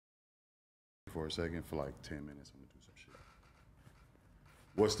For a second, for like 10 minutes, I'm gonna do some shit.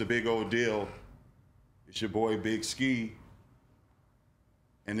 What's the big old deal? It's your boy Big Ski,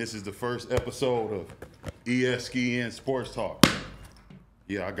 and this is the first episode of ESKN Sports Talk.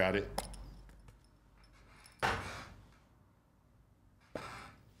 Yeah, I got it.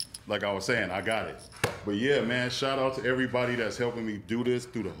 Like I was saying, I got it. But yeah, man, shout out to everybody that's helping me do this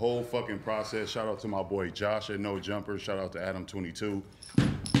through the whole fucking process. Shout out to my boy Josh at No Jumper. Shout out to Adam22.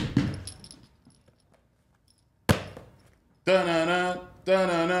 Da-na-na,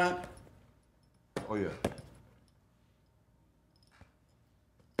 da-na-na. Oh, yeah.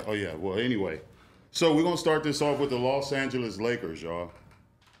 Oh, yeah. Well, anyway. So we're going to start this off with the Los Angeles Lakers, y'all.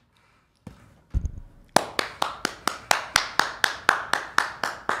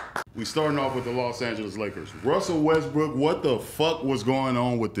 We starting off with the Los Angeles Lakers. Russell Westbrook, what the fuck was going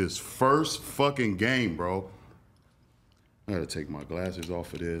on with this first fucking game, bro? I gotta take my glasses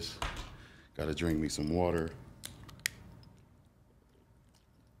off of this. Gotta drink me some water.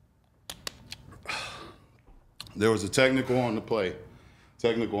 There was a technical on the play.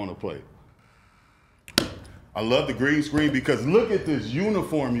 I love the green screen because look at this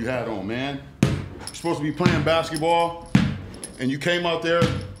uniform you had on, man. You're supposed to be playing basketball, and you came out there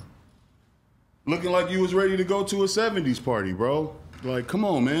looking like you was ready to go to a 70s party, bro. Like, come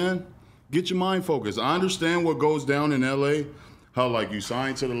on, man. Get your mind focused. I understand what goes down in LA, how like you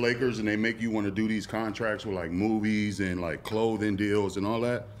sign to the Lakers and they make you want to do these contracts with like movies and like clothing deals and all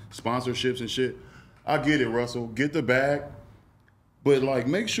that, sponsorships and shit. I get it, Russell. Get the bag. But, like,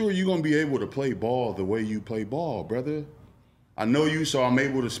 make sure you're going to be able to play ball the way you play ball, brother. I know you, so I'm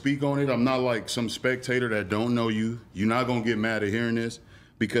able to speak on it. I'm not like some spectator that don't know you. You're not going to get mad at hearing this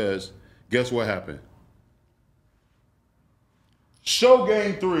because guess what happened? Show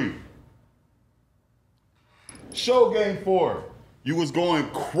game 3. Show game 4. You was going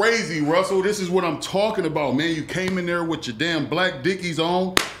crazy, Russell. This is what I'm talking about, man. You came in there with your damn black Dickies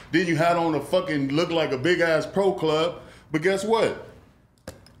on. Then you had on a fucking look like a big-ass pro club. But guess what?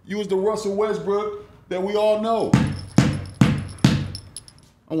 You was the Russell Westbrook that we all know.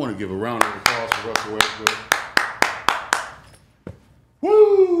 I want to give a round of applause for Russell Westbrook.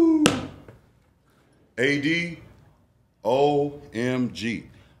 Woo! AD, OMG.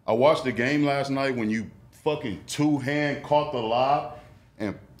 I watched the game last night when you fucking two-hand caught the lob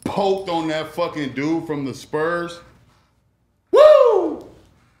and poked on that fucking dude from the Spurs. Woo!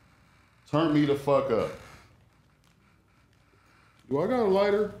 Turn me the fuck up. Do I got a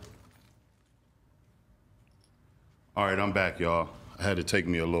lighter? All right, I'm back, y'all. I had to take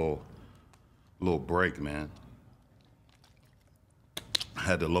me a little break, man. I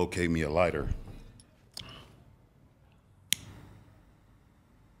had to locate me a lighter.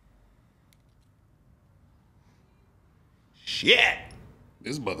 Shit!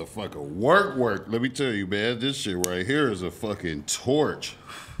 This motherfucker work. Let me tell you, man, this shit right here is a fucking torch.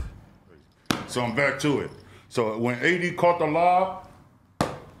 So I'm back to it. So when AD caught the lob,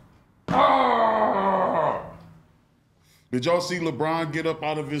 did y'all see LeBron get up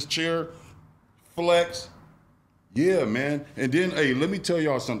out of his chair, flex? Yeah, man. And then, hey, let me tell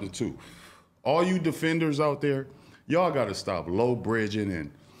y'all something too. All you defenders out there, y'all gotta stop low bridging and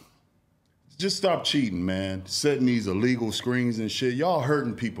just stop cheating, man. Setting these illegal screens and shit. Y'all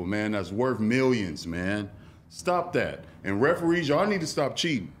hurting people, man. That's worth millions, man. Stop that. And referees, y'all need to stop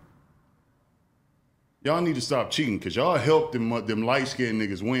cheating. Y'all need to stop cheating because y'all helped them light-skinned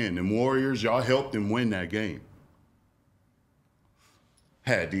niggas win. Them Warriors, y'all helped them win that game.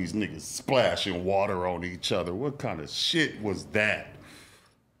 Had these niggas splashing water on each other. What kind of shit was that?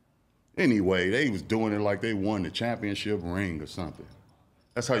 Anyway, they was doing it like they won the championship ring or something.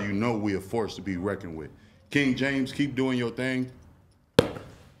 That's how you know we are forced to be reckoned with. King James, keep doing your thing.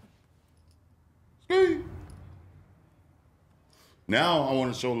 Now I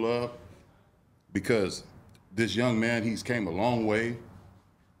want to show love. Because this young man, he's came a long way.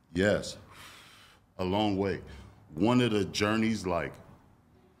 Yes, a long way. One of the journeys like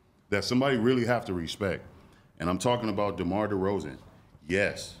that somebody really have to respect. And I'm talking about DeMar DeRozan.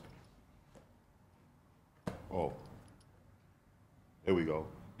 Yes. Oh, there we go.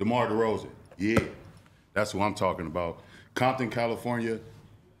 DeMar DeRozan. Yeah, that's what I'm talking about. Compton, California.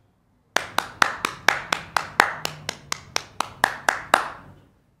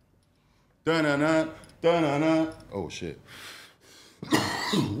 Da-na-na, da-na-na. Oh, shit.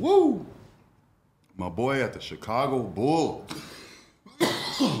 Woo! My boy at the Chicago Bulls.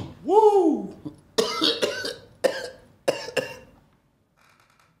 Woo!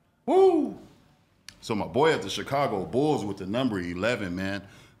 Woo! So my boy at the Chicago Bulls with the number 11, man.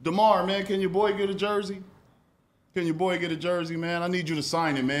 DeMar, man, can your boy get a jersey? Can your boy get a jersey, man? I need you to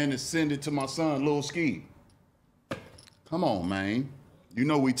sign it, man, and send it to my son, Lil Ski. Come on, man. You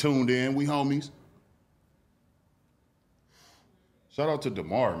know we tuned in. We homies. Shout out to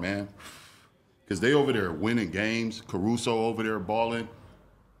DeMar, man. Because they over there winning games. Caruso over there balling.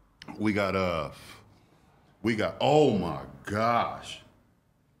 We got, oh my gosh.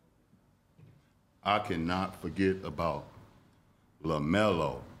 I cannot forget about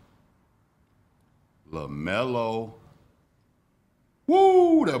LaMelo. LaMelo.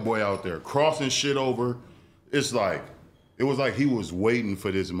 Woo, that boy out there crossing shit over. It's like, it was like he was waiting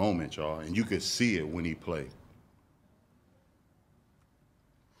for this moment, y'all. And you could see it when he played.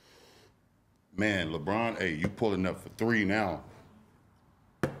 Man, LeBron, hey, you pulling up for 3 now.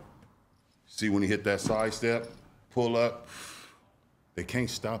 See when he hit that side step, pull up, they can't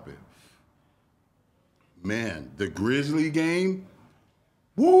stop it. Man, the Grizzly game,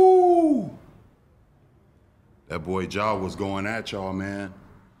 woo! That boy Ja was going at y'all, man.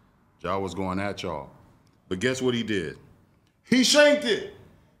 Ja was going at y'all. But guess what he did? He shanked it.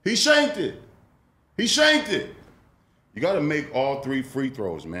 He shanked it. He shanked it. You got to make all 3 free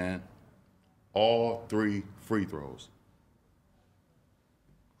throws, man. All 3 free throws.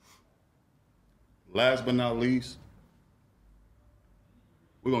 Last but not least,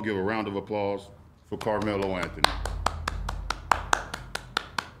 we're going to give a round of applause for Carmelo Anthony.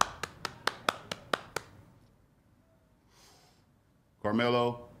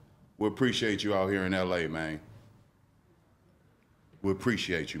 Carmelo, we appreciate you out here in LA, man. We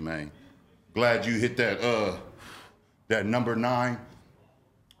appreciate you, man. Glad you hit that number 9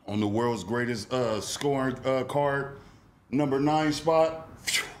 on the world's greatest scoring card, number 9 spot.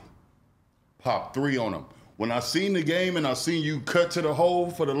 Pop 3 on him. When I seen the game and I seen you cut to the hole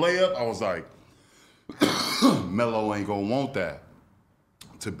for the layup, I was like, Melo ain't gonna want that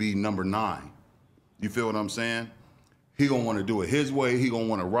to be number 9. You feel what I'm saying? He gonna want to do it his way. He gonna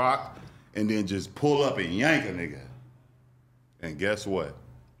want to rock and then just pull up and yank a nigga. And guess what?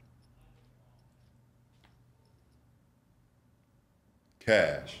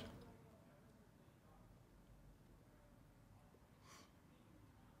 Cash.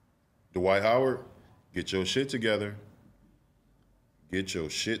 Dwight Howard, get your shit together. Get your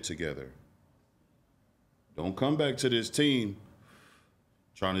shit together. Don't come back to this team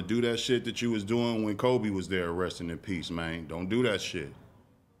trying to do that shit that you was doing when Kobe was there, resting in peace, man. Don't do that shit.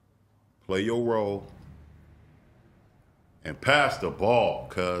 Play your role and pass the ball,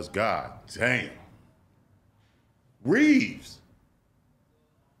 cuz god damn. Reeves.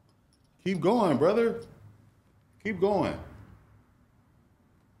 Keep going, brother. Keep going.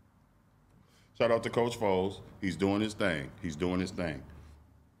 Shout out to Coach Foles. He's doing his thing. He's doing his thing.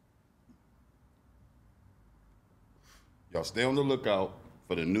 Y'all stay on the lookout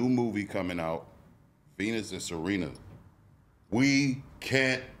for the new movie coming out, Venus and Serena. We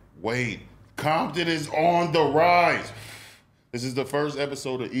can't wait. Compton is on the rise. This is the first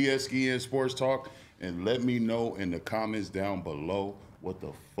episode of ESPN Sports Talk, and let me know in the comments down below what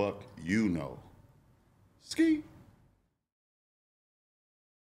the fuck you know. Ski.